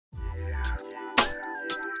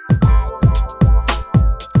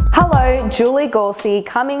Hello, Julie Gauci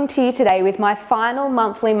coming to you today with my final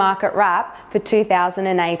monthly market wrap for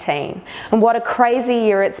 2018. And what a crazy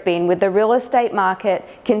year it's been with the real estate market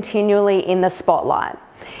continually in the spotlight.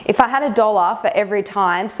 If I had $1 for every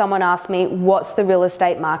time someone asked me, what's the real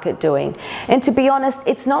estate market doing? And to be honest,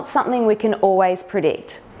 it's not something we can always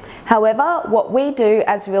predict. However, what we do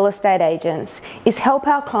as real estate agents is help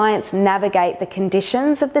our clients navigate the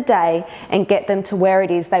conditions of the day and get them to where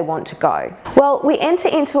it is they want to go. Well, we enter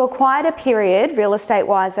into a quieter period real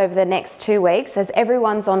estate-wise over the next 2 weeks as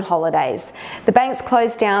everyone's on holidays. The banks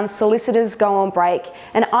close down, solicitors go on break,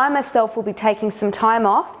 and I myself will be taking some time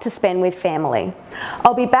off to spend with family.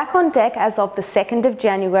 I'll be back on deck as of the 2nd of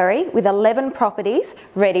January with 11 properties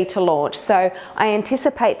ready to launch. So I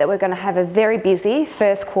anticipate that we're going to have a very busy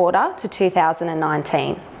first quarter to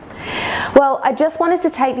 2019. Well, I just wanted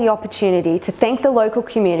to take the opportunity to thank the local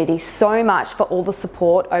community so much for all the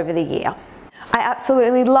support over the year. I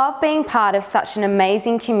absolutely love being part of such an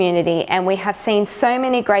amazing community, and we have seen so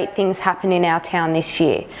many great things happen in our town this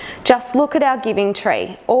year. Just look at our giving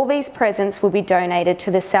tree. All these presents will be donated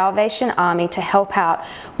to the Salvation Army to help out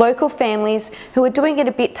local families who are doing it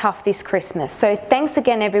a bit tough this Christmas. So thanks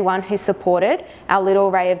again everyone who supported our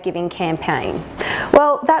Little Ray of Giving campaign.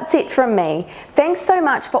 Well, that's it from me. Thanks so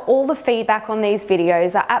much for all the feedback on these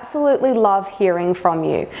videos. I absolutely love hearing from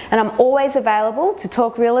you, and I'm always available to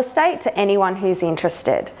talk real estate to anyone who's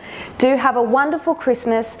interested. Do have a wonderful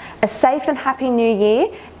Christmas, a safe and happy new year,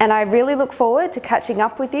 and I really look forward to catching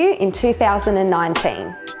up with you in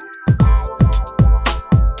 2019.